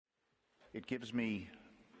It gives me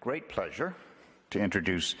great pleasure to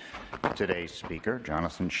introduce today's speaker,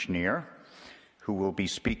 Jonathan Schneer, who will be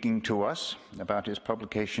speaking to us about his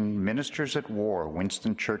publication, Ministers at War,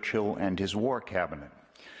 Winston Churchill and His War Cabinet.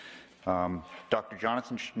 Dr.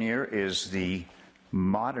 Jonathan Schneer is the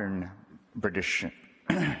modern British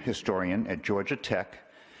historian at Georgia Tech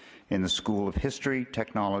in the School of History,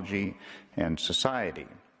 Technology, and Society.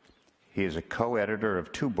 He is a co-editor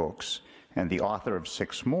of 2 books and the author of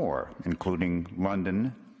 6 more, including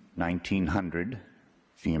London, 1900,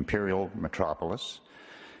 the Imperial Metropolis,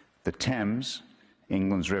 the Thames,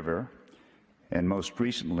 England's River, and most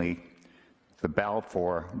recently, the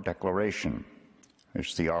Balfour Declaration,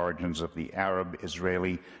 which is the origins of the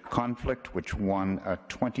Arab-Israeli conflict, which won a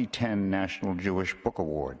 2010 National Jewish Book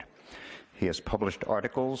Award. He has published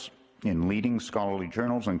articles in leading scholarly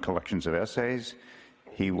journals and collections of essays.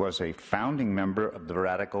 He was a founding member of the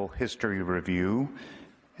Radical History Review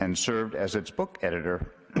and served as its book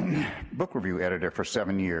review editor for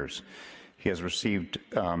 7 years. He has received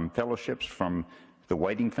fellowships from the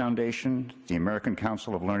Whiting Foundation, the American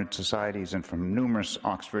Council of Learned Societies, and from numerous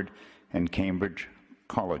Oxford and Cambridge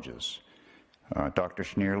colleges. Dr.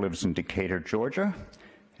 Schneer lives in Decatur, Georgia,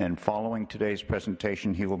 and following today's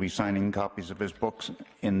presentation, he will be signing copies of his books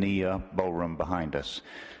in the ballroom behind us.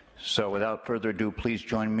 So without further ado, please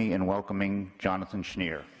join me in welcoming Jonathan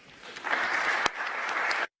Schneer.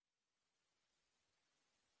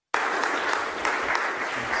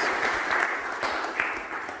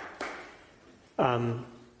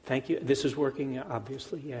 Thank you. This is working,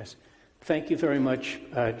 obviously, yes. Thank you very much,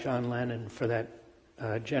 John Lannon, for that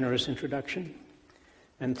generous introduction.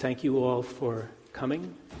 And thank you all for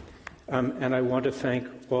coming. And I want to thank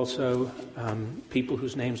also people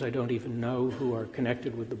whose names I don't even know who are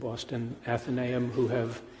connected with the Boston Athenaeum who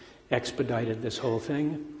have expedited this whole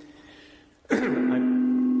thing.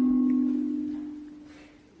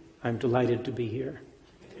 I'm delighted to be here.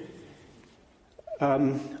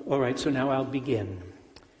 All right, so now I'll begin.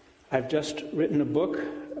 I've just written a book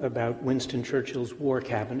about Winston Churchill's War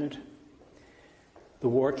Cabinet. The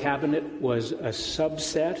War Cabinet was a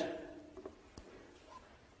subset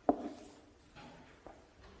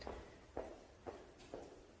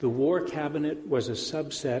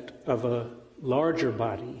of a larger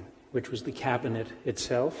body, which was the cabinet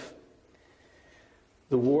itself.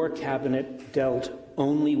 The War Cabinet dealt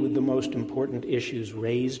only with the most important issues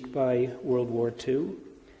raised by World War II,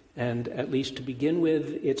 and at least to begin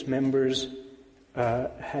with, its members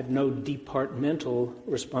had no departmental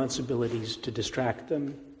responsibilities to distract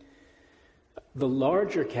them. The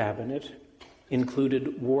larger cabinet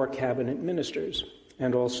included war cabinet ministers,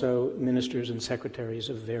 and also ministers and secretaries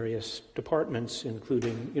of various departments,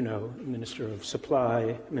 including, Minister of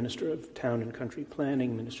Supply, Minister of Town and Country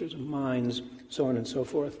Planning, Ministers of Mines, so on and so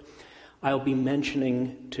forth. I'll be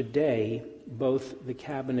mentioning today both the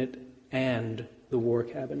cabinet and the war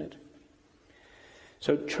cabinet.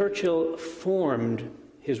 So Churchill formed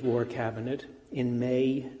his war cabinet in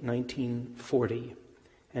May 1940,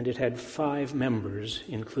 and it had 5 members,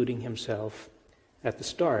 including himself, at the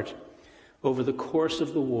start. Over the course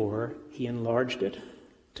of the war, he enlarged it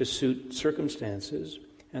to suit circumstances,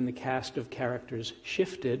 and the cast of characters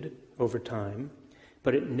shifted over time,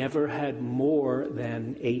 but it never had more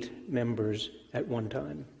than 8 members at one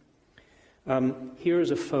time. Here is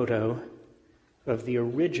a photo of the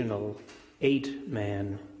original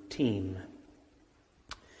 8-man team.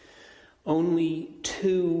 Only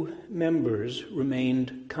 2 members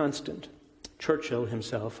remained constant. Churchill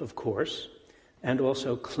himself, of course, and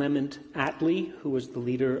also Clement Attlee, who was the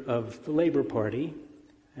leader of the Labour Party,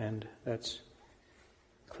 and that's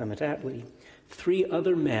Clement Attlee. 3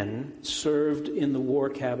 other men served in the War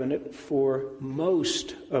Cabinet for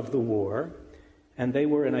most of the war, and they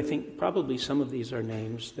were, and I think probably some of these are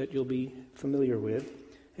names that you'll be familiar with,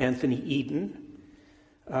 Anthony Eden,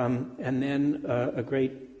 and then a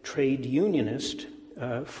great trade unionist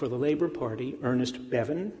for the Labour Party, Ernest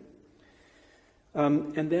Bevin,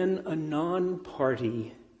 and then a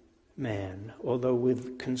non-party man, although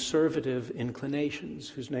with conservative inclinations,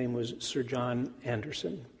 whose name was Sir John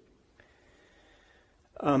Anderson.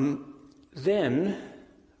 Then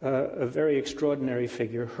a very extraordinary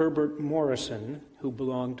figure, Herbert Morrison, who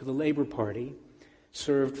belonged to the Labour Party,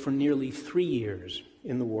 served for nearly 3 years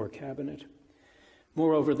in the War Cabinet.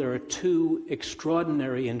 Moreover, there are 2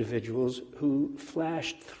 extraordinary individuals who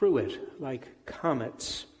flashed through it like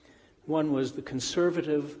comets. One was the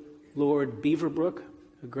conservative Lord Beaverbrook,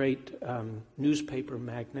 a great newspaper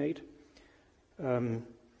magnate, the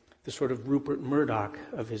sort of Rupert Murdoch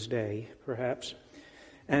of his day, perhaps.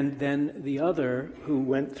 And then the other, who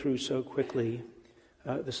went through so quickly,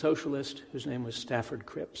 the socialist whose name was Stafford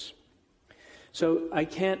Cripps. So I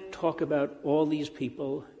can't talk about all these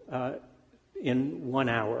people in 1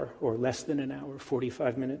 hour or less than an hour,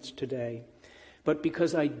 45 minutes today. But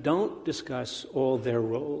because I don't discuss all their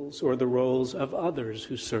roles or the roles of others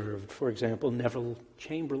who served, for example, Neville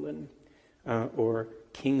Chamberlain or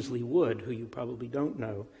Kingsley Wood, who you probably don't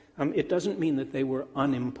know, it doesn't mean that they were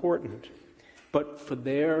unimportant, but for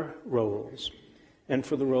their roles and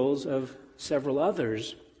for the roles of several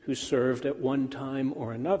others who served at one time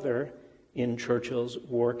or another in Churchill's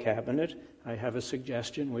war cabinet, I have a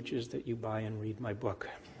suggestion, which is that you buy and read my book.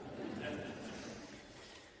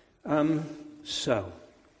 So,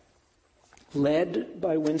 led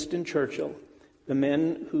by Winston Churchill, the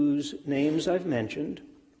men whose names I've mentioned,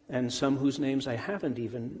 and some whose names I haven't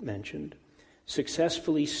even mentioned,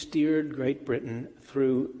 successfully steered Great Britain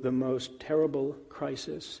through the most terrible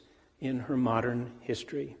crisis in her modern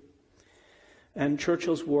history. And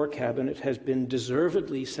Churchill's war cabinet has been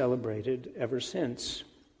deservedly celebrated ever since.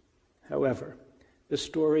 However, the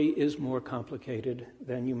story is more complicated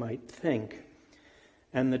than you might think.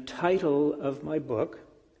 And the title of my book,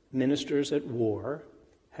 Ministers at War,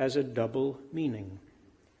 has a double meaning.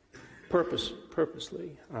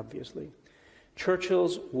 Purposely, obviously.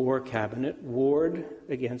 Churchill's war cabinet warred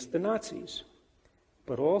against the Nazis,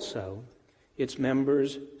 but also its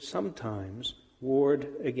members sometimes warred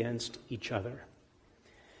against each other.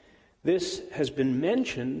 This has been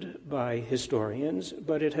mentioned by historians,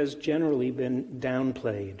 but it has generally been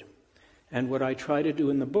downplayed. And what I try to do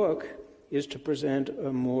in the book is to present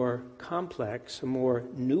a more complex, a more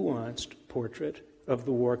nuanced portrait of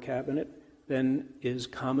the war cabinet than is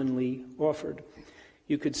commonly offered.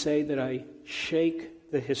 You could say that I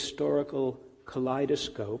shake the historical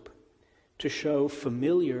kaleidoscope to show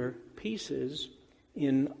familiar pieces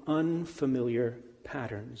in unfamiliar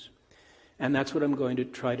patterns. And that's what I'm going to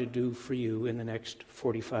try to do for you in the next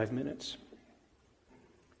 45 minutes.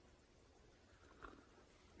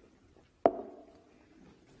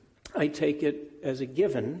 I take it as a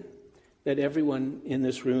given that everyone in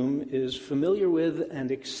this room is familiar with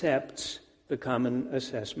and accepts the common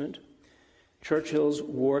assessment. Churchill's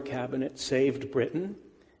war cabinet saved Britain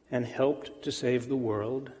and helped to save the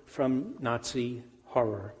world from Nazi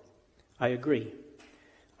horror. I agree.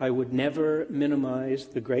 I would never minimize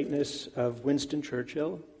the greatness of Winston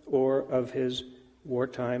Churchill or of his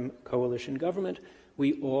wartime coalition government.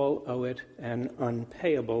 We all owe it an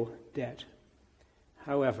unpayable debt.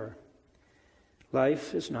 However,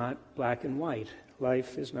 life is not black and white.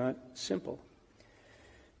 Life is not simple.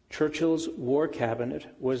 Churchill's war cabinet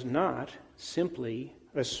was not simply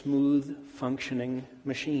a smooth functioning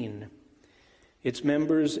machine. Its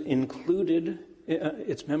members, including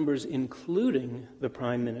the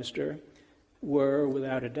Prime Minister, were,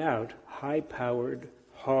 without a doubt, high-powered,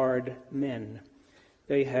 hard men.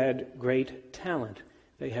 They had great talent.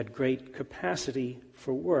 They had great capacity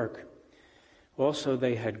for work. Also,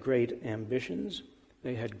 they had great ambitions.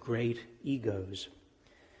 They had great egos.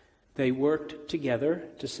 They worked together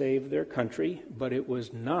to save their country, but it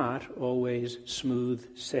was not always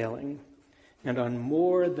smooth sailing. And on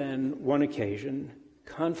more than one occasion,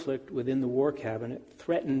 conflict within the war cabinet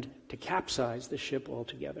threatened to capsize the ship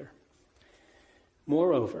altogether.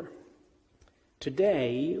 Moreover,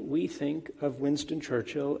 today we think of Winston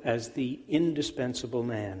Churchill as the indispensable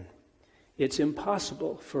man. It's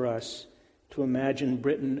impossible for us to imagine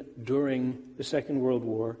Britain during the Second World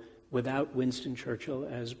War without Winston Churchill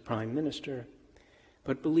as Prime Minister.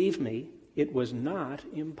 But believe me, it was not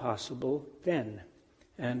impossible then,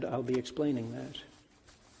 and I'll be explaining that.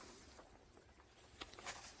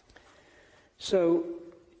 So,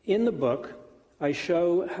 in the book, I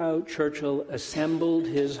show how Churchill assembled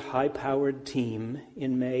his high-powered team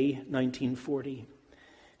in May 1940,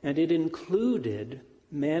 and it included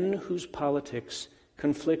men whose politics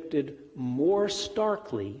conflicted more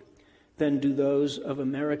starkly than do those of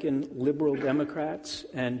American liberal Democrats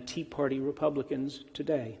and Tea Party Republicans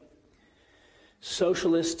today.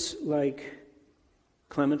 Socialists like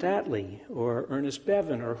Clement Attlee or Ernest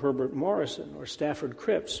Bevin or Herbert Morrison or Stafford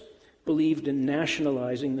Cripps believed in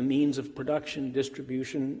nationalizing the means of production,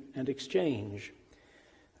 distribution, and exchange.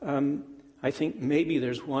 I think maybe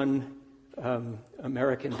there's one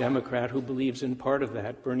American Democrat who believes in part of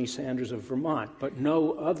that, Bernie Sanders of Vermont, but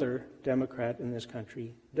no other Democrat in this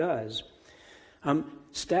country does.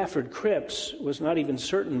 Stafford Cripps was not even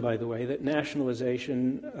certain, by the way, that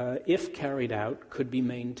nationalization, if carried out, could be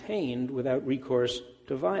maintained without recourse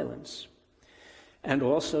to violence. And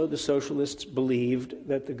also, the socialists believed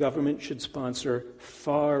that the government should sponsor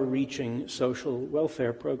far-reaching social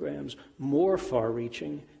welfare programs, more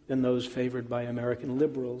far-reaching than those favored by American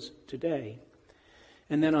liberals today.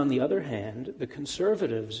 And then on the other hand, the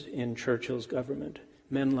conservatives in Churchill's government,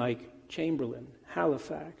 men like Chamberlain,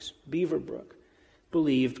 Halifax, Beaverbrook,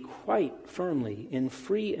 believed quite firmly in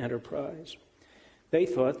free enterprise. They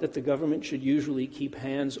thought that the government should usually keep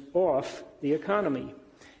hands off the economy,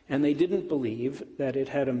 and they didn't believe that it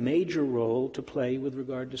had a major role to play with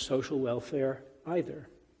regard to social welfare either.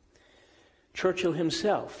 Churchill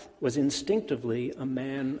himself was instinctively a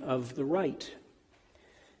man of the right,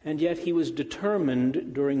 and yet he was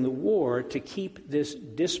determined during the war to keep this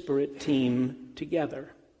disparate team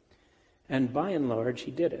together. And by and large,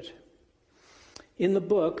 he did it. In the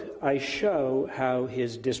book, I show how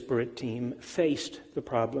his disparate team faced the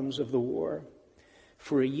problems of the war.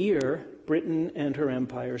 For a year, Britain and her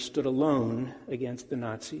empire stood alone against the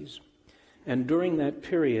Nazis. And during that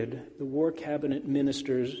period, the war cabinet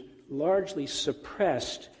ministers largely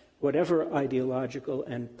suppressed whatever ideological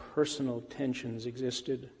and personal tensions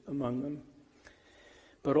existed among them.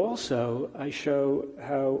 But also, I show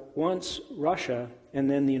how once Russia and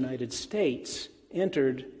then the United States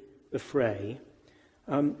entered the fray,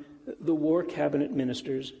 the war cabinet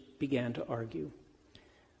ministers began to argue.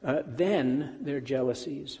 Then their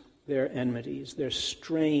jealousies, their enmities, their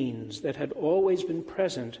strains that had always been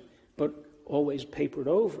present but always papered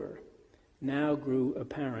over now grew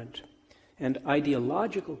apparent. And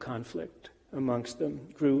ideological conflict amongst them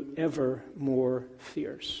grew ever more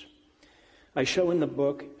fierce. I show in the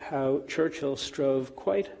book how Churchill strove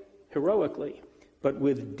quite heroically, but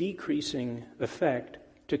with decreasing effect,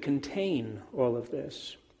 to contain all of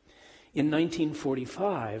this. In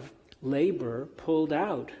 1945, Labour pulled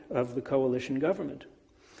out of the coalition government.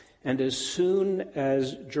 And as soon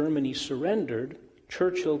as Germany surrendered,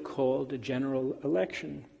 Churchill called a general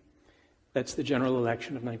election. That's the general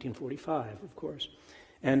election of 1945, of course.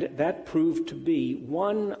 And that proved to be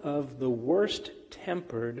one of the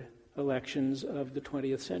worst-tempered elections of the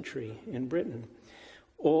 20th century in Britain.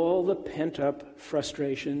 All the pent-up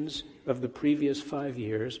frustrations of the previous 5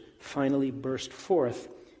 years finally burst forth.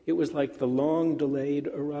 It was like the long-delayed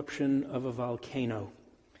eruption of a volcano.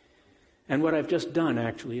 And what I've just done,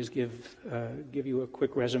 actually, is give you a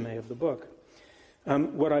quick resume of the book.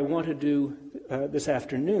 What I want to do this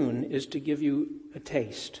afternoon is to give you a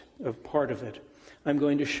taste of part of it. I'm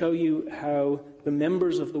going to show you how the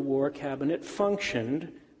members of the war cabinet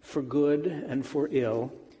functioned for good and for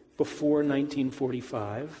ill before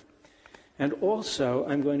 1945. And also,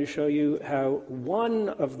 I'm going to show you how one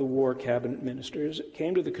of the war cabinet ministers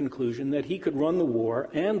came to the conclusion that he could run the war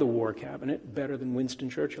and the war cabinet better than Winston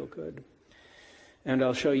Churchill could. And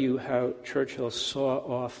I'll show you how Churchill saw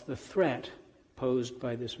off the threat posed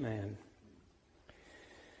by this man.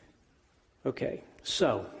 Okay,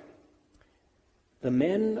 so the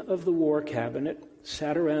men of the war cabinet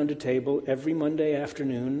sat around a table every Monday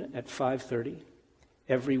afternoon at 5:30,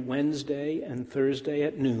 every Wednesday and Thursday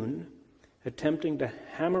at noon, attempting to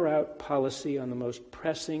hammer out policy on the most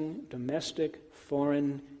pressing domestic,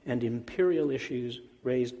 foreign, and imperial issues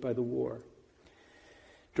raised by the war.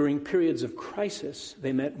 During periods of crisis,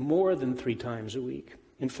 they met more than 3 times a week.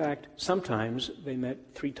 In fact, sometimes they met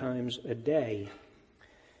 3 times a day.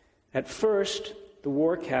 At first, the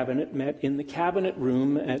war cabinet met in the cabinet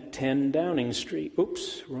room at 10 Downing Street.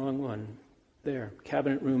 Oops, wrong one. There,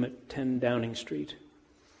 cabinet room at 10 Downing Street.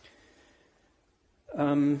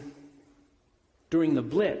 During the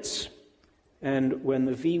Blitz, and when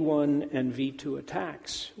the V1 and V2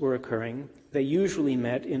 attacks were occurring, they usually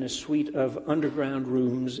met in a suite of underground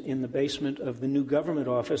rooms in the basement of the new government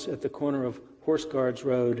office at the corner of Horse Guards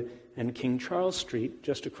Road and King Charles Street,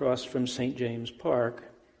 just across from St. James Park.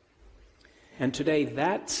 And today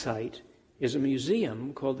that site is a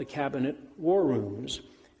museum called the Cabinet War Rooms,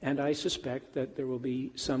 and I suspect that there will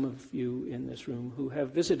be some of you in this room who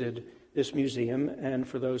have visited this museum, and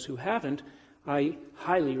for those who haven't, I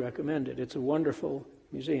highly recommend it. It's a wonderful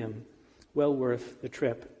museum, well worth the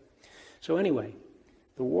trip. So anyway,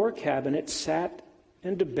 the war cabinet sat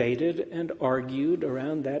and debated and argued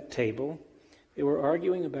around that table. They were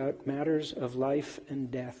arguing about matters of life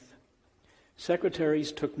and death.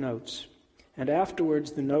 Secretaries took notes, and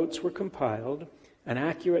afterwards the notes were compiled. An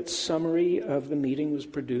accurate summary of the meeting was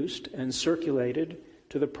produced and circulated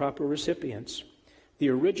to the proper recipients. The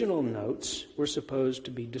original notes were supposed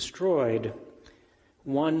to be destroyed.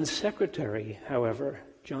 One secretary, however,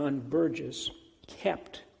 John Burgess,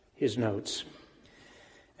 kept his notes.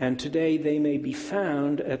 And today they may be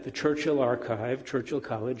found at the Churchill Archive, Churchill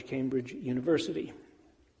College, Cambridge University.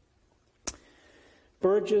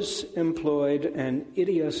 Burgess employed an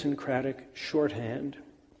idiosyncratic shorthand.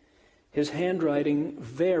 His handwriting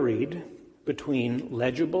varied between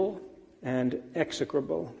legible and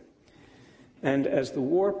execrable. And as the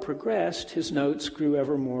war progressed, his notes grew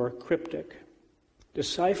ever more cryptic.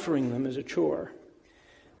 Deciphering them is a chore.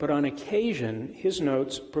 But on occasion, his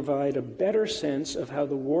notes provide a better sense of how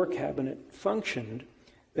the War Cabinet functioned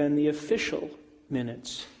than the official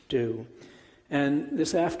minutes do. And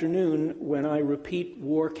this afternoon, when I repeat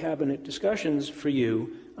War Cabinet discussions for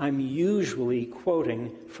you, I'm usually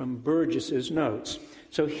quoting from Burgess's notes.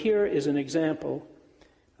 So here is an example.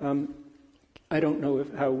 I don't know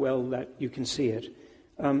how well that you can see it.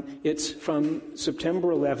 It's from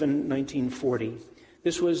September 11, 1940.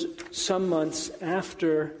 This was some months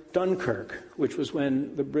after Dunkirk, which was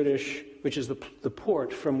when the British, which is the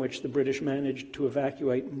port from which the British managed to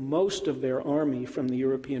evacuate most of their army from the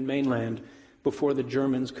European mainland before the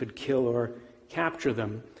Germans could kill or capture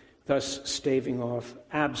them, thus staving off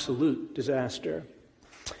absolute disaster.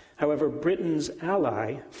 However, Britain's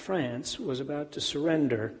ally, France, was about to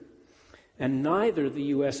surrender, and neither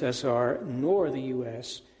the USSR nor the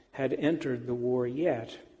US had entered the war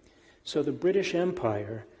yet. So the British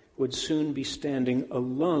Empire would soon be standing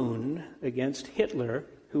alone against Hitler,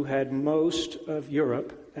 who had most of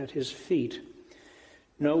Europe at his feet.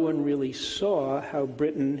 No one really saw how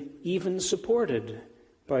Britain, even supported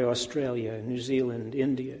by Australia, New Zealand,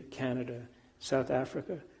 India, Canada, South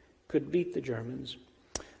Africa, could beat the Germans.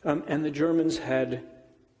 And the Germans had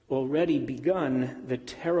already begun the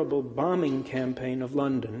terrible bombing campaign of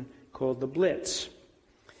London called the Blitz.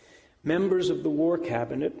 Members of the War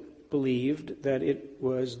Cabinet believed that it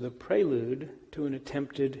was the prelude to an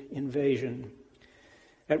attempted invasion.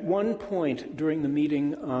 At one point during the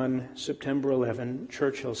meeting on September 11,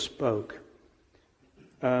 Churchill spoke.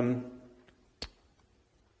 I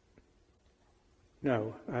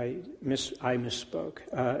misspoke.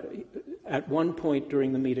 At one point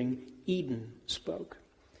during the meeting, Eden spoke.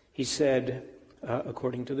 He said,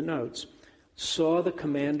 according to the notes, saw the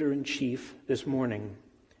commander-in-chief this morning.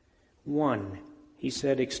 1, he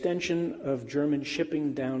said, extension of German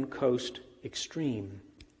shipping down coast extreme.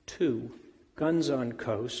 2, guns on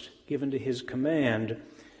coast given to his command.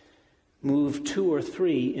 Move 2 or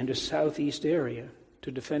 3 into southeast area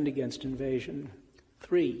to defend against invasion.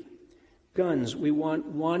 3, guns. We want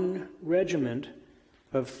 1 regiment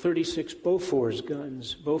of 36 Bofors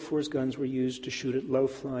guns. Bofors guns were used to shoot at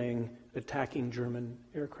low-flying, attacking German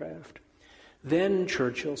aircraft. Then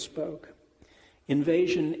Churchill spoke.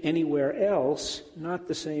 Invasion anywhere else, not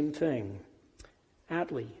the same thing.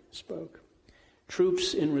 Attlee spoke.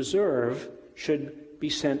 Troops in reserve should be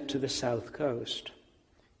sent to the south coast.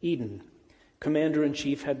 Eden,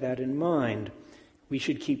 commander-in-chief, had that in mind. We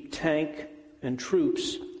should keep tank and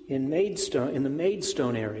troops in the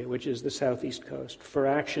Maidstone area, which is the southeast coast, for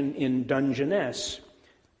action in Dungeness.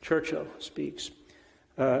 Churchill speaks.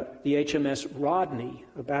 The HMS Rodney,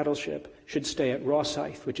 a battleship, should stay at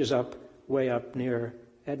Rosyth, which is way up near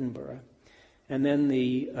Edinburgh. And then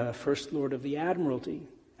the First Lord of the Admiralty,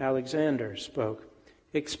 Alexander, spoke.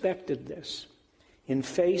 Expected this. In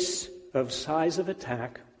face of size of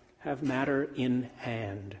attack, have matter in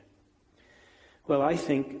hand. Well, I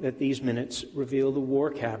think that these minutes reveal the War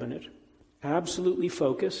Cabinet absolutely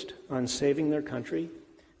focused on saving their country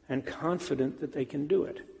and confident that they can do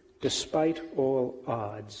it, despite all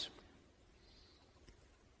odds.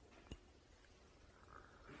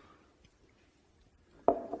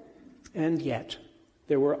 And yet,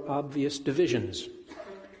 there were obvious divisions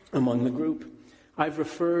among the group. I've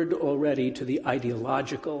referred already to the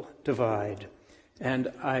ideological divide,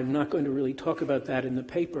 and I'm not going to really talk about that in the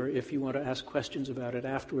paper. If you want to ask questions about it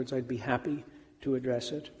afterwards, I'd be happy to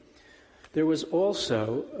address it. There was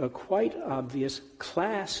also a quite obvious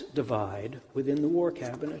class divide within the War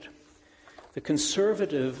Cabinet. The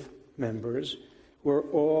conservative members were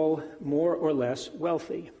all more or less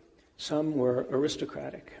wealthy. Some were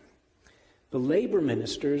aristocratic. The labor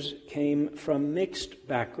ministers came from mixed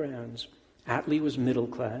backgrounds. Attlee was middle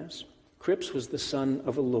class. Cripps was the son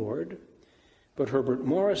of a lord. But Herbert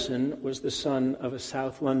Morrison was the son of a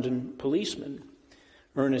South London policeman.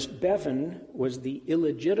 Ernest Bevan was the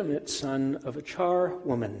illegitimate son of a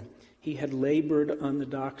charwoman. He had labored on the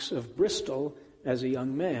docks of Bristol as a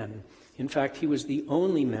young man. In fact, he was the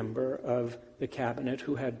only member of the cabinet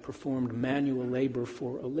who had performed manual labor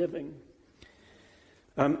for a living.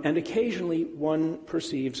 And occasionally one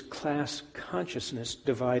perceives class consciousness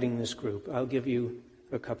dividing this group. I'll give you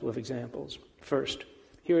a couple of examples. First,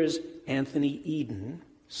 here is Anthony Eden,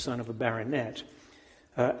 son of a baronet,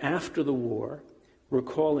 after the war,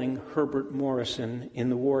 recalling Herbert Morrison in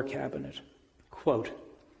the War Cabinet. Quote,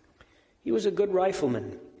 he was a good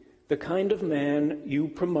rifleman, the kind of man you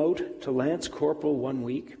promote to lance corporal one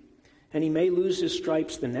week and he may lose his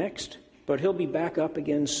stripes the next, but he'll be back up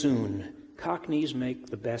again soon. Cockneys make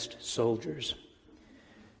the best soldiers.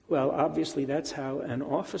 Well, obviously that's how an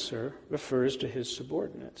officer refers to his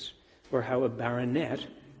subordinates, or how a baronet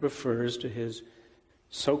refers to his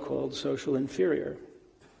so-called social inferior.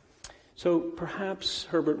 So perhaps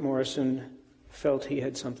Herbert Morrison felt he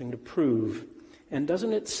had something to prove. And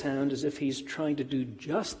doesn't it sound as if he's trying to do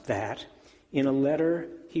just that in a letter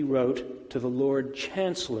he wrote to the Lord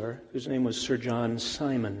Chancellor, whose name was Sir John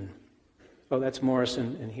Simon? Oh, that's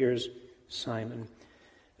Morrison, and here's Simon.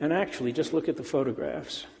 And actually, just look at the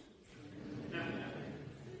photographs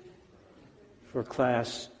for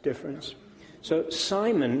class difference. So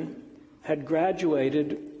Simon had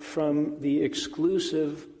graduated from the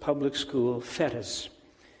exclusive public school Fettes.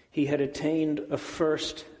 He had attained a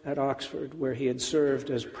first at Oxford, where he had served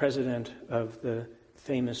as president of the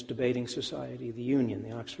famous debating society, the Union,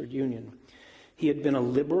 the Oxford Union. He had been a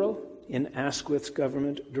liberal in Asquith's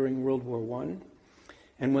government during World War I,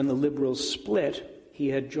 and when the Liberals split, he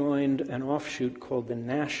had joined an offshoot called the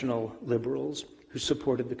National Liberals, who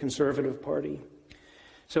supported the Conservative Party.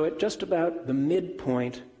 So at just about the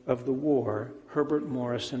midpoint of the war, Herbert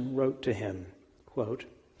Morrison wrote to him, quote,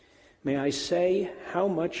 "May I say how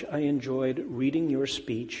much I enjoyed reading your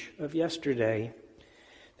speech of yesterday.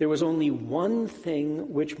 There was only one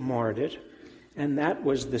thing which marred it, and that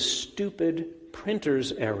was the stupid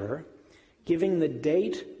printer's error, giving the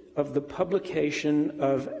date of the publication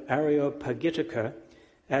of Areopagitica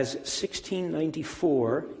as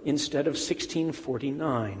 1694 instead of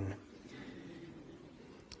 1649.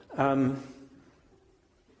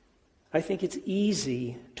 I think it's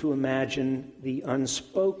easy to imagine the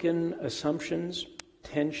unspoken assumptions,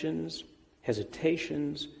 tensions,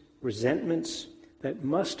 hesitations, resentments that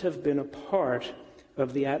must have been a part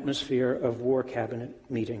of the atmosphere of war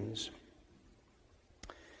cabinet meetings.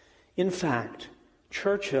 In fact,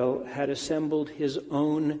 Churchill had assembled his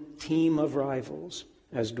own team of rivals,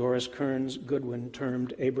 as Doris Kearns Goodwin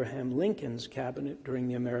termed Abraham Lincoln's cabinet during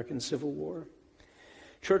the American Civil War.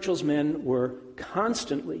 Churchill's men were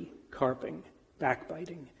constantly carping,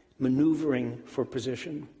 backbiting, maneuvering for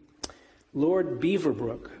position. Lord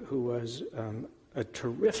Beaverbrook, who was a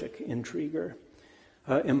terrific intriguer,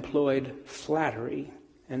 employed flattery,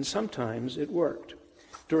 and sometimes it worked.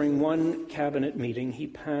 During one cabinet meeting, he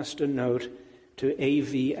passed a note to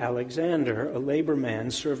A.V. Alexander, a labor man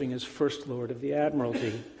serving as First Lord of the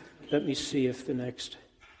Admiralty. Let me see if the next...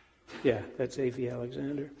 Yeah, that's A.V.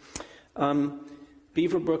 Alexander.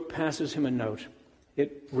 Beaverbrook passes him a note.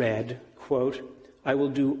 It read, quote, "I will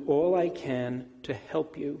do all I can to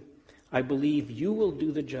help you. I believe you will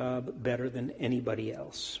do the job better than anybody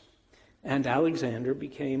else." And Alexander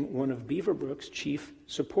became one of Beaverbrook's chief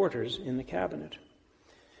supporters in the cabinet.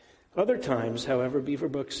 Other times, however,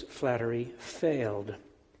 Beaverbrook's flattery failed.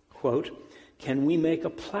 Quote, "Can we make a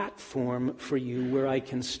platform for you where I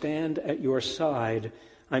can stand at your side?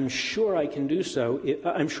 I'm sure I can do so.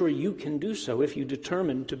 I'm sure you can do so if you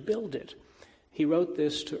determine to build it." He wrote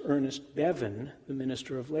this to Ernest Bevin, the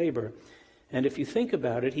Minister of Labor. And if you think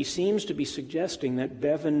about it, he seems to be suggesting that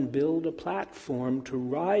Bevin build a platform to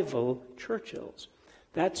rival Churchill's.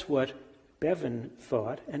 That's what Bevin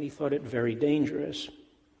thought, and he thought it very dangerous.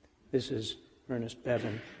 This is Ernest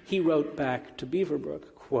Bevin. He wrote back to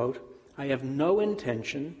Beaverbrook, quote, "I have no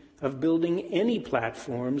intention of building any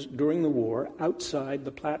platforms during the war outside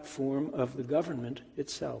the platform of the government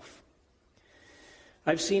itself."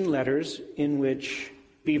 I've seen letters in which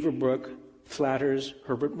Beaverbrook flatters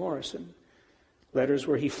Herbert Morrison, letters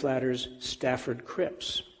where he flatters Stafford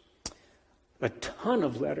Cripps, a ton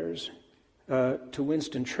of letters to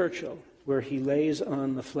Winston Churchill, where he lays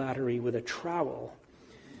on the flattery with a trowel.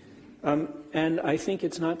 And I think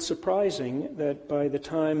it's not surprising that by the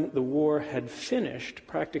time the war had finished,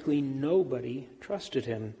 practically nobody trusted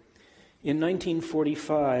him. In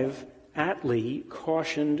 1945, Attlee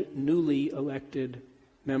cautioned newly elected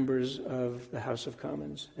members of the House of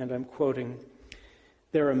Commons, and I'm quoting,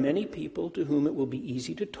 "There are many people to whom it will be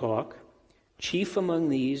easy to talk. Chief among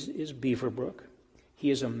these is Beaverbrook.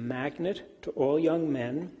 He is a magnet to all young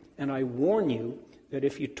men, and I warn you that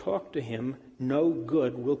if you talk to him, no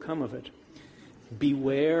good will come of it.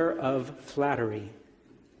 Beware of flattery."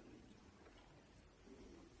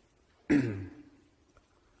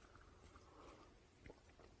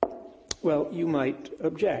 Well, you might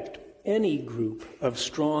object. Any group of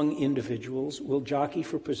strong individuals will jockey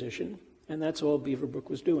for position, and that's all Beaverbrook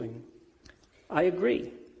was doing. I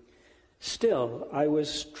agree. Still, I was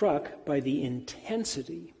struck by the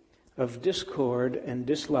intensity of discord and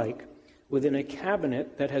dislike within a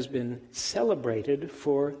cabinet that has been celebrated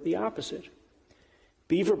for the opposite.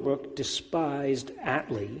 Beaverbrook despised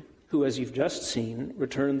Attlee, who, as you've just seen,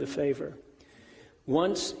 returned the favor.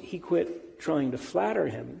 Once he quit trying to flatter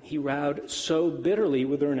him, he rowed so bitterly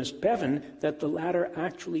with Ernest Bevin that the latter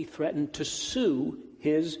actually threatened to sue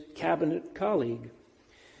his cabinet colleague.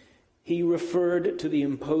 He referred to the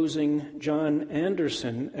imposing John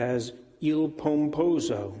Anderson as Il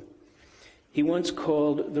Pomposo. He once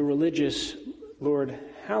called the religious Lord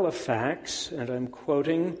Halifax, and I'm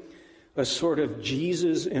quoting, a sort of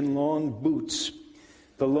Jesus in long boots.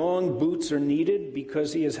 The long boots are needed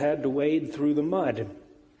because he has had to wade through the mud.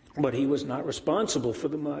 But he was not responsible for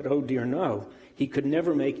the mud. Oh, dear, no. He could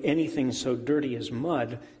never make anything so dirty as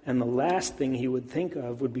mud, and the last thing he would think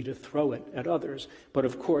of would be to throw it at others. But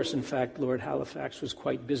of course, in fact, Lord Halifax was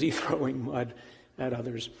quite busy throwing mud at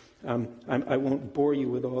others. I won't bore you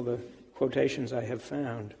with all the quotations I have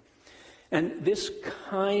found. And this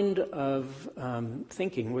kind of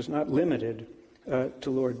thinking was not limited to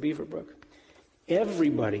Lord Beaverbrook.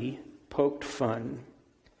 Everybody poked fun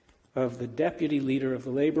of the deputy leader of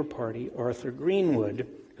the Labour Party, Arthur Greenwood,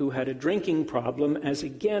 who had a drinking problem, as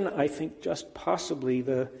again, I think just possibly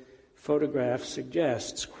the photograph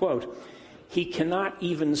suggests. Quote, "He cannot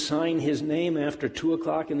even sign his name after 2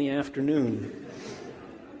 o'clock in the afternoon."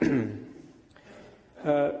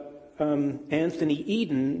 Anthony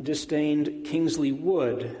Eden disdained Kingsley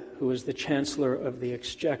Wood, who was the Chancellor of the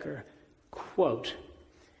Exchequer. Quote,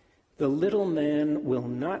 "The little man will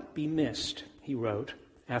not be missed," he wrote,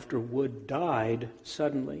 after Wood died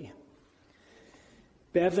suddenly.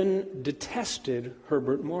 Bevin detested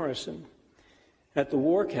Herbert Morrison. At the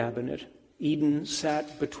War Cabinet, Eden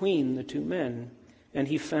sat between the two men, and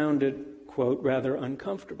he found it, quote, rather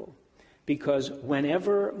uncomfortable, because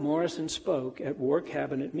whenever Morrison spoke at War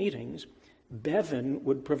Cabinet meetings, Bevin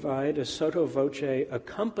would provide a sotto voce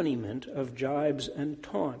accompaniment of jibes and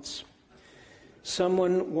taunts.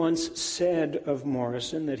 Someone once said of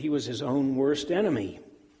Morrison that he was his own worst enemy.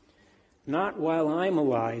 "Not while I'm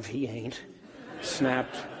alive, he ain't,"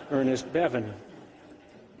 snapped Ernest Bevin.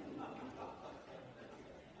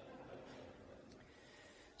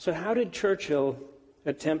 So how did Churchill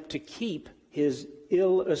attempt to keep his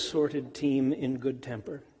ill-assorted team in good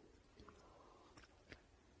temper?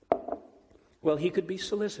 Well, he could be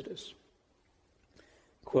solicitous.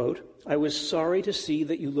 Quote, "I was sorry to see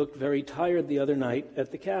that you looked very tired the other night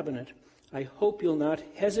at the cabinet. I hope you'll not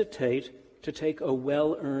hesitate to take a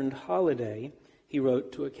well-earned holiday," he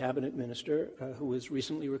wrote to a cabinet minister who was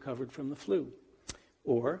recently recovered from the flu.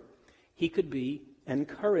 Or he could be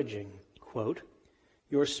encouraging. Quote,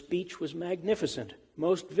 "Your speech was magnificent,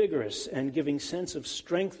 most vigorous, and giving sense of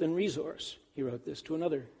strength and resource," he wrote this to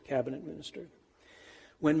another cabinet minister.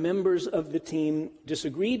 When members of the team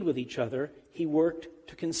disagreed with each other, he worked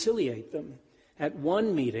to conciliate them. At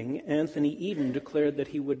one meeting, Anthony Eden declared that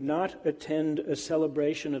he would not attend a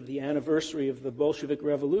celebration of the anniversary of the Bolshevik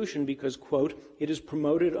Revolution because, quote, "it is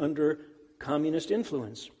promoted under communist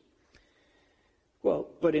influence." Well,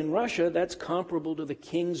 but in Russia, that's comparable to the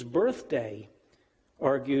king's birthday,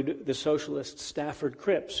 argued the socialist Stafford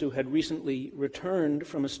Cripps, who had recently returned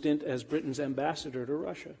from a stint as Britain's ambassador to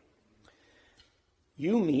Russia.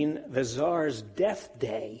 "You mean the Tsar's death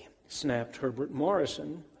day," snapped Herbert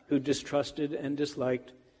Morrison, who distrusted and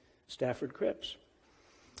disliked Stafford Cripps.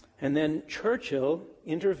 And then Churchill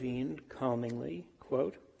intervened calmingly,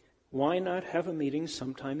 quote, "Why not have a meeting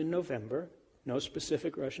sometime in November, no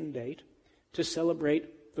specific Russian date, to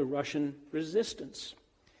celebrate the Russian resistance?"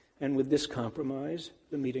 And with this compromise,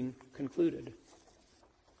 the meeting concluded.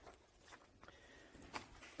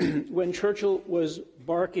 When Churchill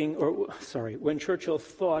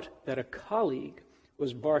thought that a colleague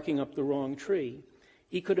was barking up the wrong tree,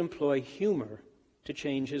 he could employ humor to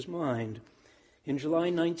change his mind. In July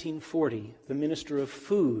 1940, the Minister of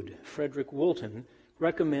Food, Frederick Woolton,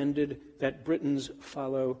 recommended that Britons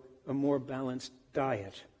follow a more balanced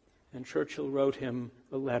diet, and Churchill wrote him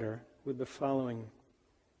a letter with the following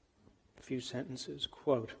few sentences,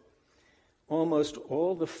 quote, "Almost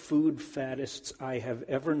all the food faddists I have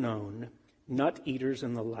ever known, nut eaters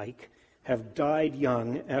and the like, have died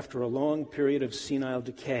young after a long period of senile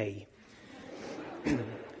decay.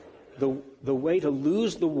 The way to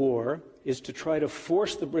lose the war is to try to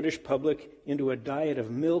force the British public into a diet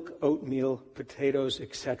of milk, oatmeal, potatoes,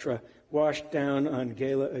 etc., washed down on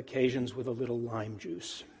gala occasions with a little lime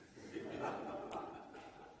juice."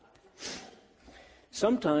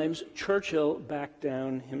 Sometimes Churchill backed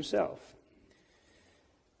down himself.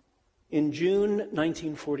 In June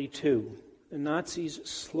 1942, the Nazis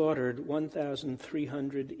slaughtered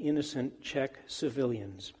 1,300 innocent Czech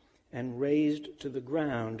civilians and razed to the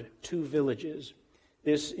ground 2 villages,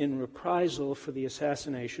 this in reprisal for the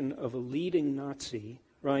assassination of a leading Nazi,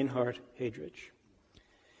 Reinhard Heydrich.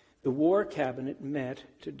 The War Cabinet met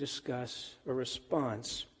to discuss a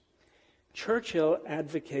response. Churchill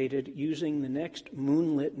advocated using the next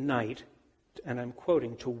moonlit night, and I'm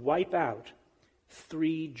quoting, to wipe out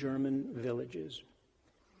 3 German villages.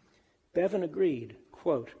 Bevin agreed,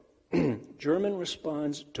 quote, German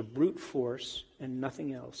responds to brute force and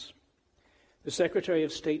nothing else. The Secretary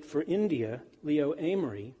of State for India, Leo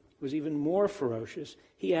Amory, was even more ferocious.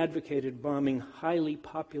 He advocated bombing highly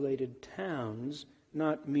populated towns,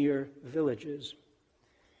 not mere villages.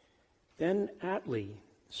 Then Attlee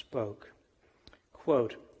spoke,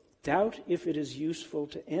 quote, doubt if it is useful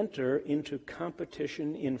to enter into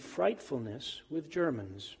competition in frightfulness with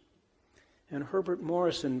Germans. And Herbert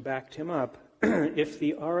Morrison backed him up. If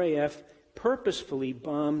the RAF purposefully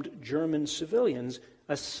bombed German civilians,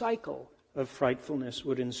 a cycle of frightfulness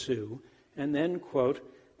would ensue. And then, quote,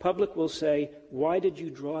 public will say, why did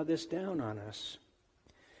you draw this down on us?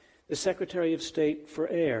 The Secretary of State for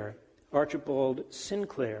Air, Archibald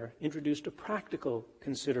Sinclair, introduced a practical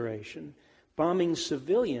consideration. Bombing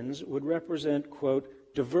civilians would represent, quote,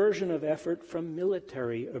 diversion of effort from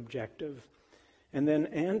military objective. And then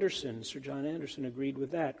Anderson, Sir John Anderson, agreed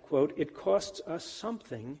with that, quote, it costs us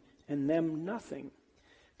something and them nothing,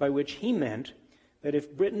 by which he meant that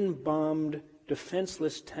if Britain bombed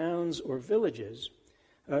defenseless towns or villages,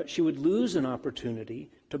 she would lose an opportunity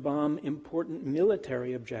to bomb important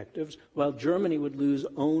military objectives, while Germany would lose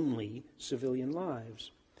only civilian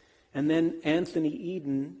lives. And then Anthony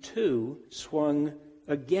Eden, too, swung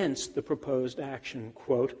against the proposed action,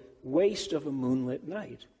 quote, waste of a moonlit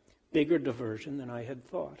night, bigger diversion than I had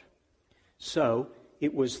thought. So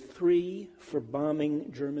it was 3 for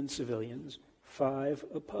bombing German civilians, 5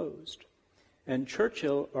 opposed. And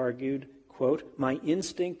Churchill argued, quote, my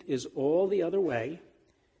instinct is all the other way,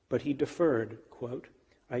 but he deferred, quote,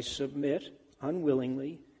 I submit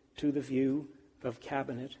unwillingly to the view of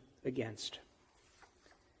Cabinet against.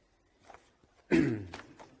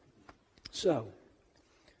 So,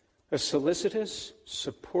 a solicitous,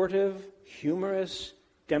 supportive, humorous,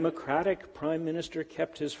 democratic prime minister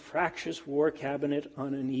kept his fractious war cabinet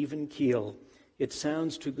on an even keel. It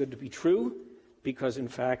sounds too good to be true, because in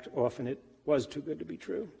fact, often it was too good to be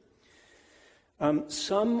true.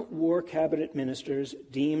 Some war cabinet ministers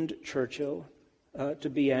deemed Churchill to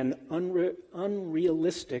be an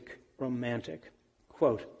unrealistic romantic.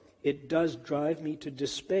 Quote, it does drive me to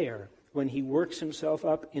despair when he works himself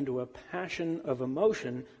up into a passion of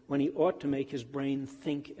emotion when he ought to make his brain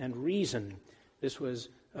think and reason. This was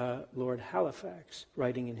Lord Halifax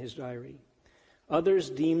writing in his diary. Others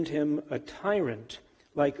deemed him a tyrant,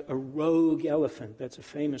 like a rogue elephant. That's a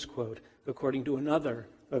famous quote, according to another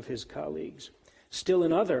of his colleagues. Still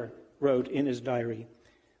another wrote in his diary,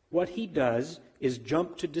 what he does is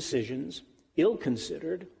jump to decisions,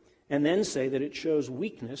 ill-considered, and then say that it shows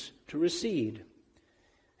weakness to recede.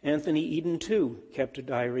 Anthony Eden, too, kept a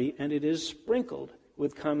diary, and it is sprinkled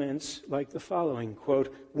with comments like the following,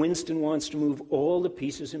 quote, Winston wants to move all the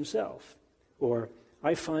pieces himself, or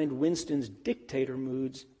I find Winston's dictator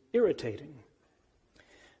moods irritating.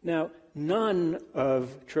 Now, none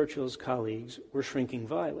of Churchill's colleagues were shrinking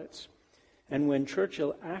violets, and when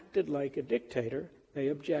Churchill acted like a dictator, they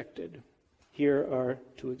objected. Here are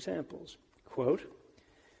 2 examples. Quote,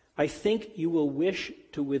 I think you will wish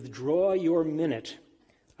to withdraw your minute.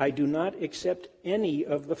 I do not accept any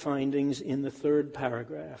of the findings in the 3rd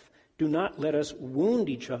paragraph. Do not let us wound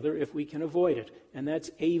each other if we can avoid it. And that's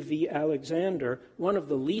A.V. Alexander, one of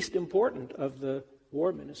the least important of the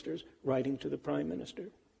war ministers, writing to the prime minister.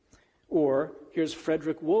 Or here's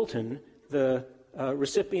Frederick Woolton, the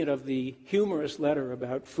recipient of the humorous letter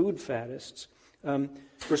about food faddists,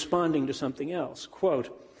 responding to something else.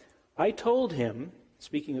 Quote, I told him,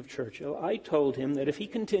 speaking of Churchill, I told him that if he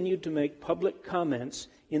continued to make public comments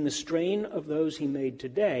in the strain of those he made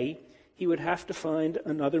today, he would have to find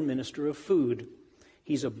another minister of food.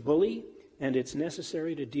 He's a bully, and it's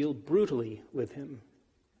necessary to deal brutally with him.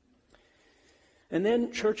 And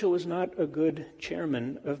then Churchill was not a good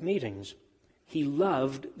chairman of meetings. He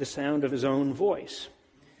loved the sound of his own voice.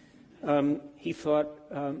 He thought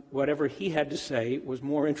whatever he had to say was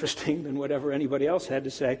more interesting than whatever anybody else had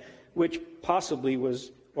to say, which possibly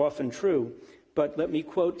was often true. But let me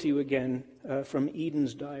quote to you again from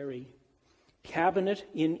Eden's diary. Cabinet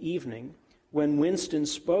in evening, when Winston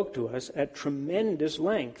spoke to us at tremendous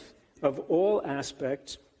length of all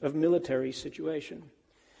aspects of military situation.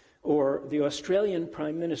 Or the Australian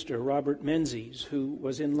Prime Minister, Robert Menzies, who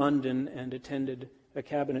was in London and attended a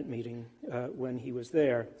cabinet meeting when he was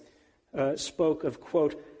there, spoke of,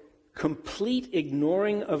 quote, complete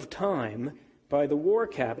ignoring of time by the War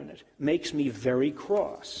Cabinet makes me very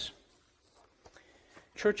cross.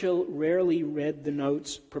 Churchill rarely read the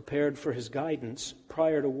notes prepared for his guidance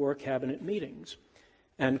prior to War Cabinet meetings,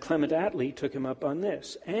 and Clement Attlee took him up on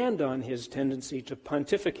this and on his tendency to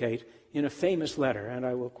pontificate in a famous letter, and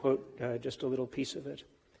I will quote just a little piece of it.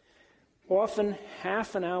 Often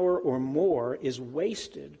half an hour or more is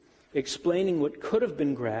wasted explaining what could have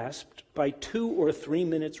been grasped by 2 or 3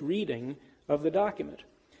 minutes reading of the document.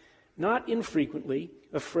 Not infrequently,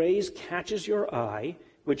 a phrase catches your eye,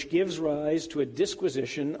 which gives rise to a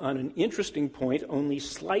disquisition on an interesting point only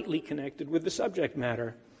slightly connected with the subject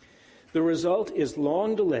matter. The result is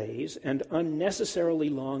long delays and unnecessarily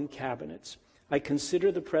long cabinets. I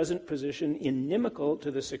consider the present position inimical to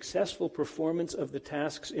the successful performance of the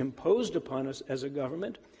tasks imposed upon us as a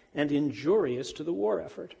government and injurious to the war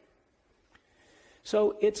effort.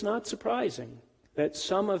 So it's not surprising that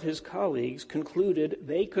some of his colleagues concluded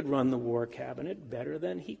they could run the War Cabinet better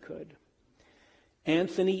than he could.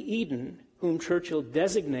 Anthony Eden, whom Churchill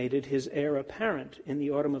designated his heir apparent in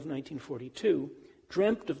the autumn of 1942,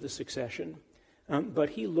 dreamt of the succession,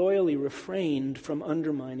 but he loyally refrained from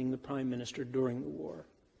undermining the Prime Minister during the war.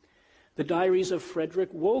 The diaries of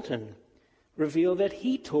Frederick Walton reveal that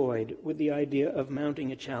he toyed with the idea of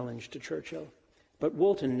mounting a challenge to Churchill, but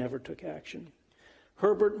Walton never took action.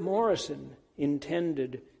 Herbert Morrison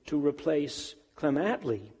intended to replace Clem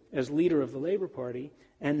Attlee as leader of the Labour Party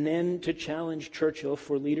and then to challenge Churchill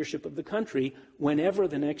for leadership of the country whenever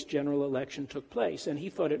the next general election took place. And he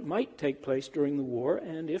thought it might take place during the war,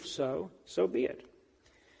 and if so, so be it.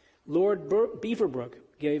 Lord Beaverbrook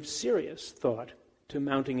gave serious thought to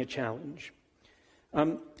mounting a challenge.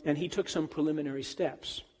 And he took some preliminary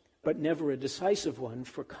steps, but never a decisive one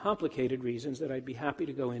for complicated reasons that I'd be happy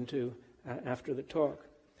to go into after the talk.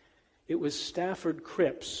 It was Stafford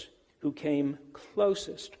Cripps who came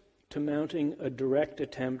closest to mounting a direct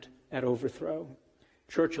attempt at overthrow.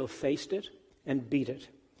 Churchill faced it and beat it.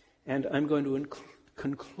 And I'm going to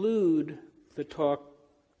conclude the talk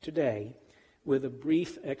today with a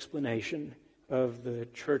brief explanation of the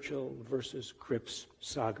Churchill versus Cripps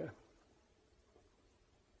saga.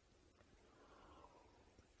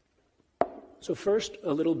 So first,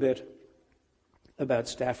 a little bit about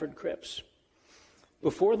Stafford Cripps.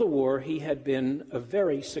 Before the war, he had been a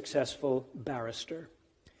very successful barrister.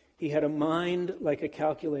 He had a mind like a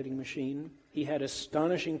calculating machine. He had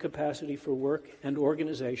astonishing capacity for work and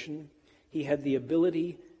organization. He had the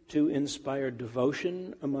ability to inspire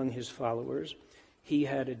devotion among his followers. He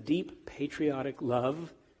had a deep patriotic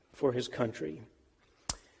love for his country.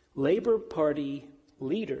 Labour Party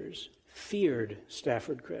leaders feared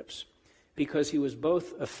Stafford Cripps because he was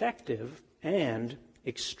both effective and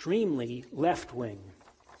extremely left-wing.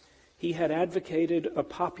 He had advocated a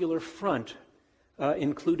popular front,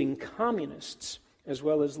 including communists, as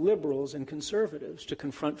well as liberals and conservatives, to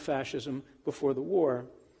confront fascism before the war.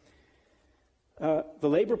 The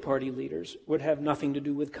Labour Party leaders would have nothing to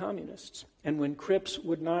do with communists, and when Cripps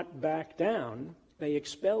would not back down, they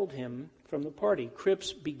expelled him from the party.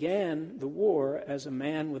 Cripps began the war as a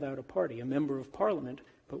man without a party, a member of parliament,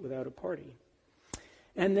 but without a party.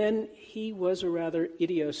 And then he was a rather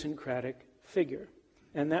idiosyncratic figure,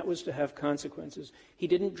 and that was to have consequences. He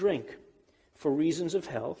didn't drink for reasons of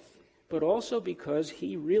health, but also because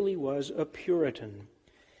he really was a Puritan.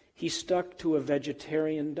 He stuck to a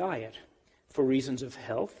vegetarian diet for reasons of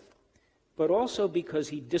health, but also because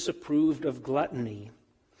he disapproved of gluttony.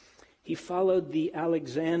 He followed the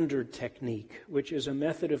Alexander technique, which is a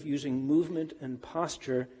method of using movement and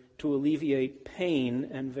posture to alleviate pain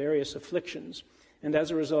and various afflictions. And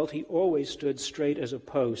as a result, he always stood straight as a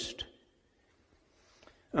post.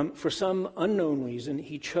 For some unknown reason,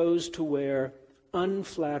 he chose to wear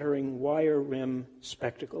unflattering wire rim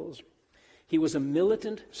spectacles. He was a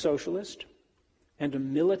militant socialist and a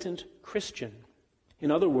militant Christian.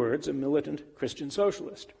 In other words, a militant Christian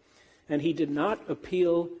socialist. And he did not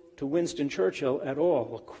appeal to Winston Churchill at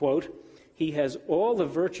all. Quote, "He has all the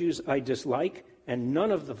virtues I dislike and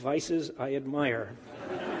none of the vices I admire."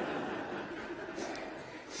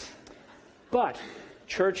 But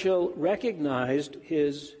Churchill recognized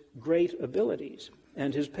his great abilities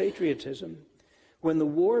and his patriotism. When the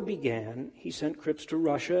war began, he sent Cripps to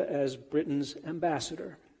Russia as Britain's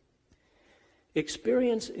ambassador.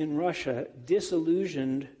 Experience in Russia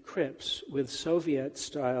disillusioned Cripps with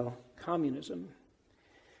Soviet-style communism.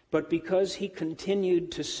 But because he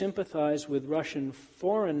continued to sympathize with Russian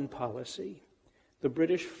foreign policy, the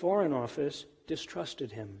British Foreign Office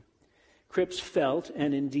distrusted him. Cripps felt,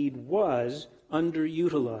 and indeed was,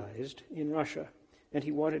 underutilized in Russia, and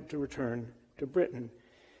he wanted to return to Britain.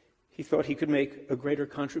 He thought he could make a greater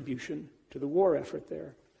contribution to the war effort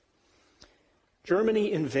there.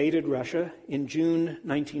 Germany invaded Russia in June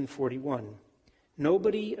 1941.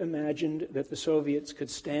 Nobody imagined that the Soviets could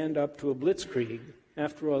stand up to a blitzkrieg.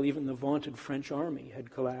 After all, even the vaunted French army had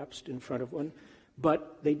collapsed in front of one,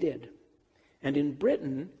 but they did. And in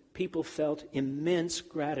Britain, people felt immense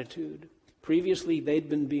gratitude. Previously, they'd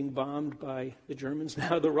been being bombed by the Germans.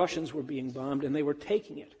 Now the Russians were being bombed, and they were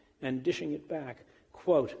taking it and dishing it back.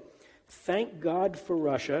 Quote, "Thank God for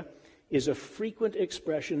Russia is a frequent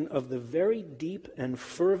expression of the very deep and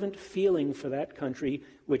fervent feeling for that country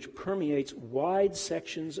which permeates wide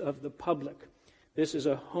sections of the public." This is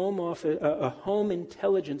a Home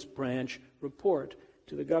Intelligence Branch report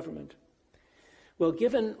to the government. Well,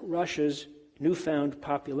 given Russia's newfound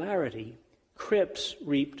popularity, Cripps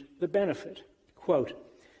reaped the benefit. Quote,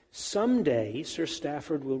 "Someday Sir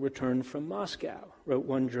Stafford will return from Moscow," wrote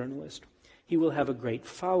one journalist. "He will have a great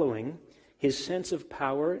following. His sense of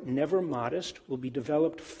power, never modest, will be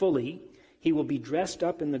developed fully. He will be dressed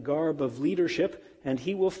up in the garb of leadership, and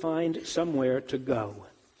he will find somewhere to go."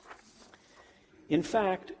 In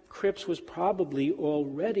fact, Cripps was probably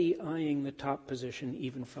already eyeing the top position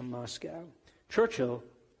even from Moscow. Churchill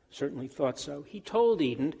certainly thought so. He told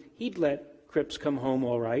Eden he'd let Cripps come home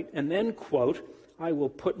all right, and then, quote, "I will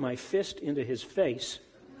put my fist into his face."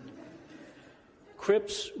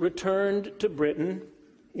 Cripps returned to Britain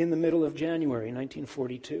in the middle of January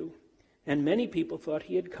 1942, and many people thought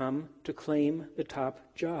he had come to claim the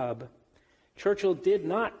top job. Churchill did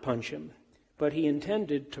not punch him, but he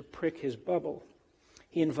intended to prick his bubble.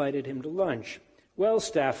 He invited him to lunch. "Well,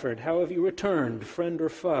 Stafford, how have you returned, friend or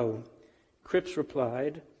foe?" Cripps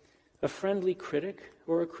replied, "A friendly critic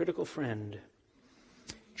or a critical friend."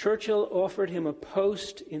 Churchill offered him a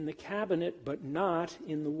post in the cabinet, but not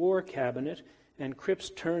in the war cabinet, and Cripps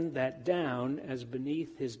turned that down as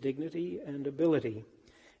beneath his dignity and ability.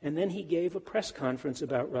 And then he gave a press conference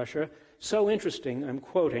about Russia, so interesting, I'm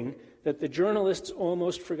quoting, that the journalists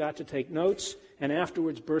almost forgot to take notes and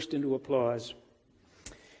afterwards burst into applause.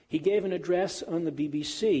 He gave an address on the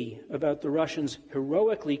BBC about the Russians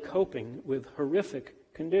heroically coping with horrific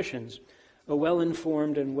conditions. A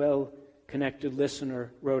well-informed and well-connected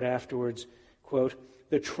listener wrote afterwards, quote,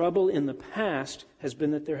 "The trouble in the past has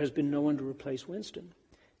been that there has been no one to replace Winston.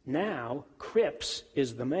 Now, Cripps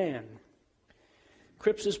is the man."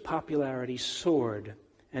 Cripps's popularity soared,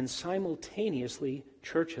 and simultaneously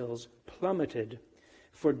Churchill's plummeted.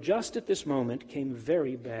 For just at this moment came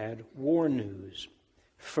very bad war news.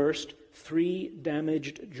 First, 3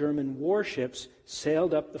 damaged German warships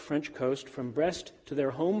sailed up the French coast from Brest to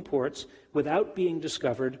their home ports without being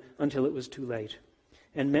discovered until it was too late.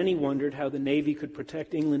 And many wondered how the Navy could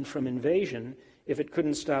protect England from invasion if it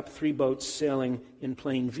couldn't stop 3 boats sailing in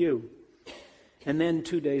plain view. And then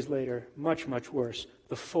 2 days later, much, much worse,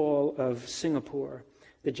 the fall of Singapore.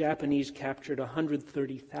 The Japanese captured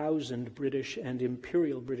 130,000 British and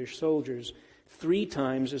Imperial British soldiers, 3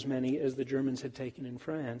 times as many as the Germans had taken in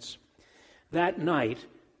France. That night,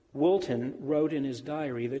 Woolton wrote in his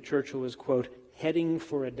diary that Churchill was, quote, "heading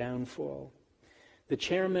for a downfall." The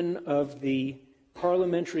chairman of the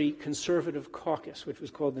Parliamentary Conservative Caucus, which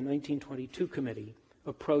was called the 1922 Committee,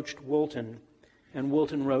 approached Woolton, and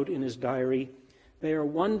Woolton wrote in his diary, "They are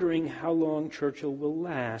wondering how long Churchill will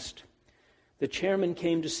last. The chairman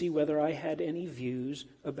came to see whether I had any views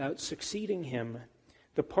about succeeding him.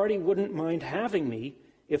 The party wouldn't mind having me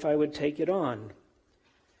if I would take it on."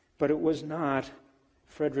 But it was not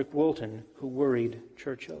Frederick Woolton who worried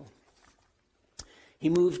Churchill. He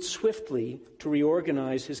moved swiftly to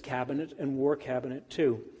reorganize his cabinet and war cabinet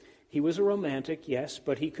too. He was a romantic, yes,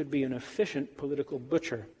 but he could be an efficient political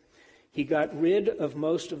butcher. He got rid of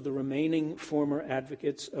most of the remaining former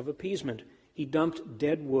advocates of appeasement. He dumped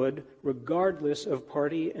dead wood regardless of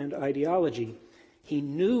party and ideology. He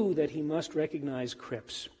knew that he must recognize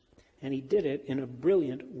Cripps, and he did it in a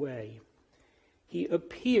brilliant way. He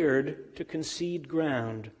appeared to concede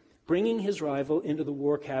ground, bringing his rival into the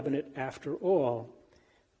war cabinet after all,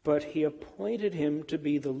 but he appointed him to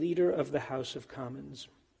be the leader of the House of Commons.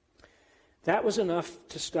 That was enough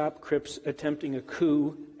to stop Cripps attempting a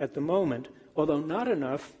coup at the moment, although not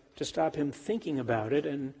enough to stop him thinking about it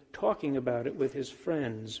and talking about it with his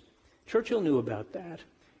friends. Churchill knew about that.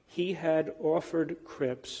 He had offered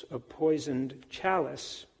Cripps a poisoned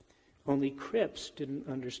chalice, only Cripps didn't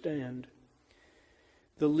understand.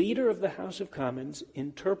 The leader of the House of Commons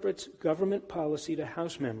interprets government policy to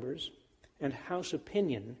House members and House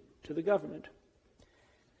opinion to the government.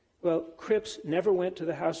 Well, Cripps never went to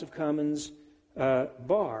the House of Commons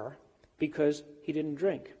bar because he didn't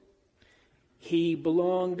drink. He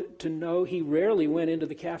rarely went into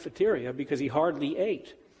the cafeteria because he hardly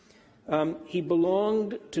ate. He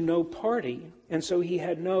belonged to no party, and so he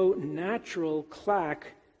had no natural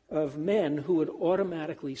claque of men who would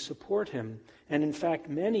automatically support him. And in fact,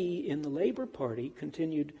 many in the Labor Party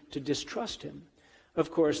continued to distrust him.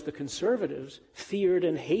 Of course, the conservatives feared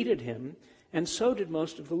and hated him, and so did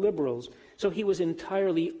most of the liberals. So he was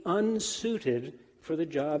entirely unsuited for the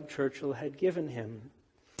job Churchill had given him.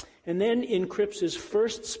 And then in Cripps's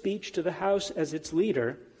first speech to the House as its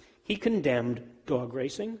leader, he condemned dog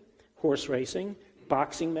racing, horse racing,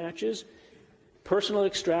 boxing matches, personal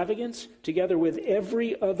extravagance, together with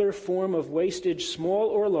every other form of wastage, small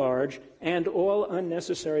or large, and all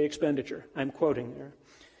unnecessary expenditure. I'm quoting there.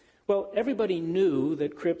 Well, everybody knew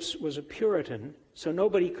that Cripps was a Puritan, so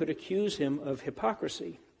nobody could accuse him of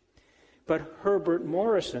hypocrisy. But Herbert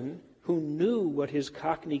Morrison, who knew what his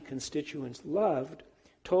Cockney constituents loved,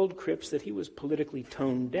 told Cripps that he was politically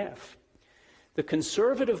tone-deaf. The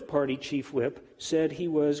Conservative Party chief whip said he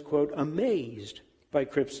was, quote, amazed by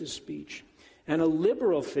Cripps's speech. And a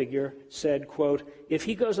liberal figure said, quote, if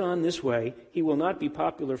he goes on this way, he will not be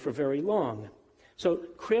popular for very long. So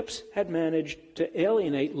Cripps had managed to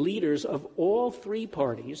alienate leaders of all three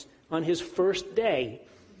parties on his first day.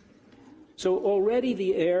 So already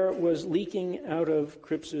the air was leaking out of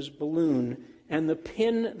Cripps's balloon, and the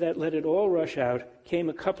pin that let it all rush out came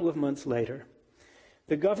a couple of months later.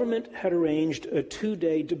 The government had arranged a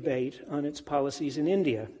 2-day debate on its policies in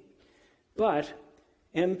India, but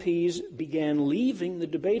MPs began leaving the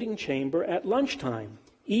debating chamber at lunchtime,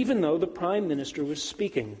 even though the Prime Minister was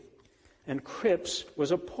speaking. And Cripps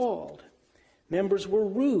was appalled. Members were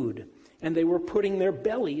rude, and they were putting their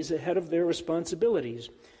bellies ahead of their responsibilities.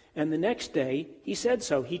 And the next day, he said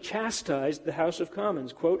so. He chastised the House of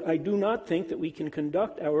Commons, quote, I do not think that we can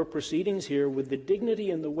conduct our proceedings here with the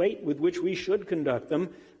dignity and the weight with which we should conduct them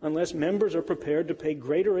unless members are prepared to pay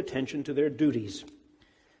greater attention to their duties.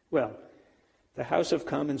 Well, the House of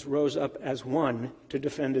Commons rose up as one to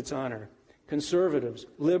defend its honor. Conservatives,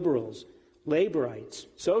 liberals, Laborites,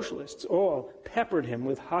 socialists, all peppered him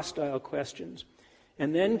with hostile questions.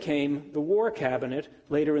 And then came the War Cabinet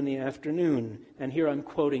later in the afternoon. And here I'm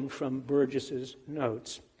quoting from Burgess's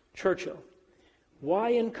notes. Churchill, why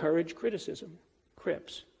encourage criticism?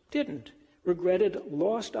 Cripps didn't. Regretted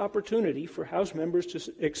lost opportunity for House members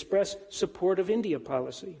to express support of India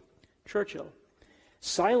policy. Churchill,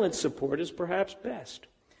 silent support is perhaps best.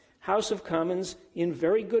 House of Commons in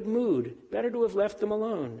very good mood. Better to have left them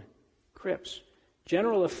alone. Cripps,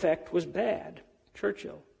 general effect was bad.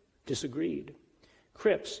 Churchill disagreed.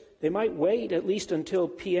 Cripps, they might wait at least until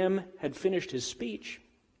PM had finished his speech.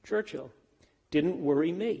 Churchill, didn't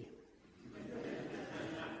worry me.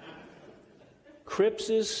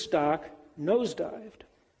 Cripps's stock nosedived.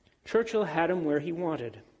 Churchill had him where he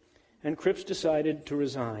wanted, and Cripps decided to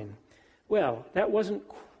resign. Well, that wasn't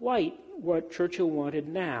quite what Churchill wanted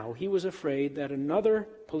now. He was afraid that another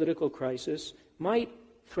political crisis might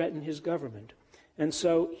threaten his government. And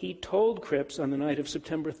so he told Cripps on the night of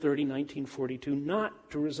September 30, 1942,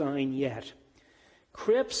 not to resign yet.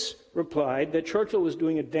 Cripps replied that Churchill was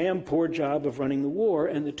doing a damn poor job of running the war,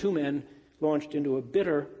 and the two men launched into a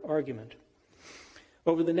bitter argument.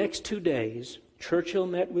 Over the next 2 days, Churchill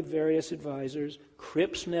met with various advisors,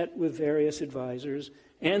 Cripps met with various advisors,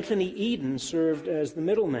 Anthony Eden served as the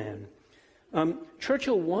middleman.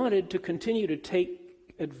 Churchill wanted to continue to take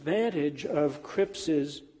advantage of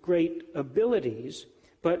Cripps's great abilities,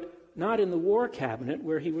 but not in the War Cabinet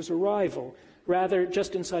where he was a rival, rather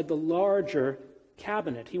just inside the larger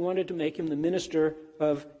cabinet. He wanted to make him the Minister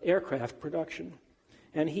of Aircraft Production.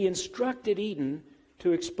 And he instructed Eden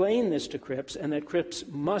to explain this to Cripps and that Cripps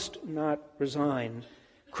must not resign.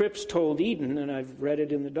 Cripps told Eden, and I've read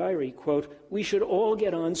it in the diary, quote, we should all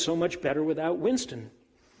get on so much better without Winston.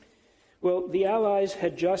 Well, the Allies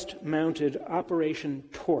had just mounted Operation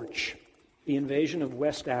Torch, the invasion of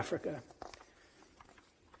West Africa.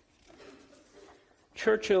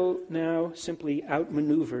 Churchill now simply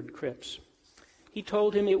outmaneuvered Cripps. He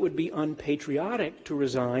told him it would be unpatriotic to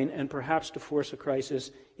resign and perhaps to force a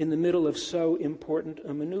crisis in the middle of so important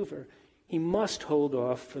a maneuver. He must hold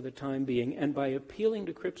off for the time being, and by appealing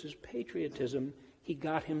to Cripps's patriotism, he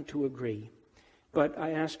got him to agree. But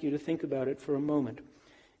I ask you to think about it for a moment.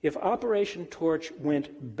 If Operation Torch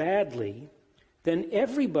went badly, then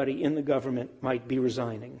everybody in the government might be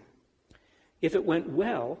resigning. If it went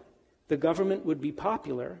well, the government would be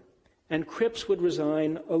popular, and Cripps would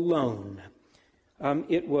resign alone.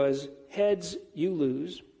 It was heads, you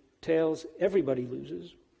lose, tails, everybody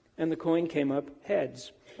loses, and the coin came up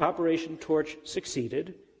heads. Operation Torch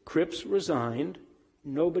succeeded, Cripps resigned,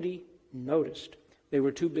 nobody noticed. They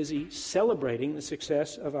were too busy celebrating the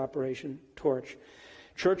success of Operation Torch.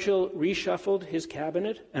 Churchill reshuffled his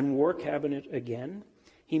cabinet and War Cabinet again.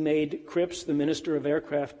 He made Cripps the Minister of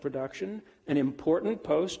Aircraft Production, an important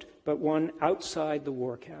post, but one outside the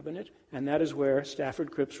War Cabinet, and that is where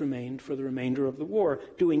Stafford Cripps remained for the remainder of the war,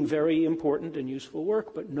 doing very important and useful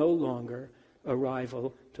work, but no longer a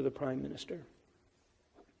rival to the Prime Minister.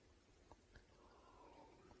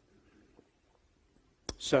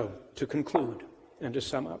 So, to conclude and to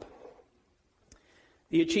sum up,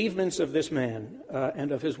 the achievements of this man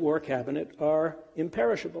and of his War Cabinet are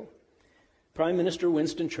imperishable. Prime Minister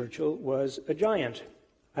Winston Churchill was a giant.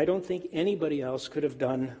 I don't think anybody else could have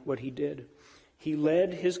done what he did. He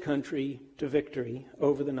led his country to victory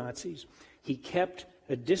over the Nazis. He kept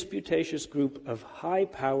a disputatious group of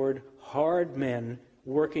high-powered, hard men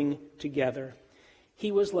working together.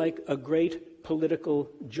 He was like a great political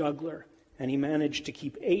juggler, and he managed to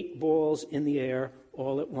keep 8 balls in the air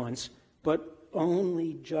all at once, but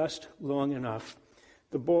only just long enough.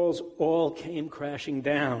 The balls all came crashing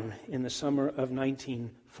down in the summer of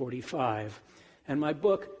 1945. And my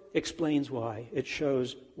book explains why. It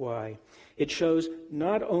shows why. It shows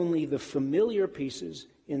not only the familiar pieces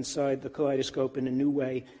inside the kaleidoscope in a new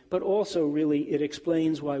way, but also really it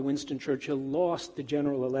explains why Winston Churchill lost the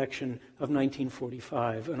general election of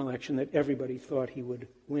 1945, an election that everybody thought he would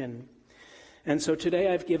win. And so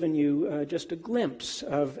today I've given you just a glimpse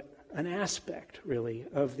of an aspect, really,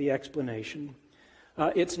 of the explanation.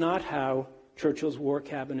 It's not how Churchill's War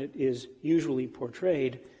Cabinet is usually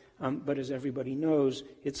portrayed, but as everybody knows,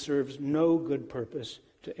 it serves no good purpose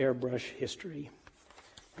to airbrush history.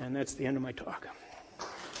 And that's the end of my talk.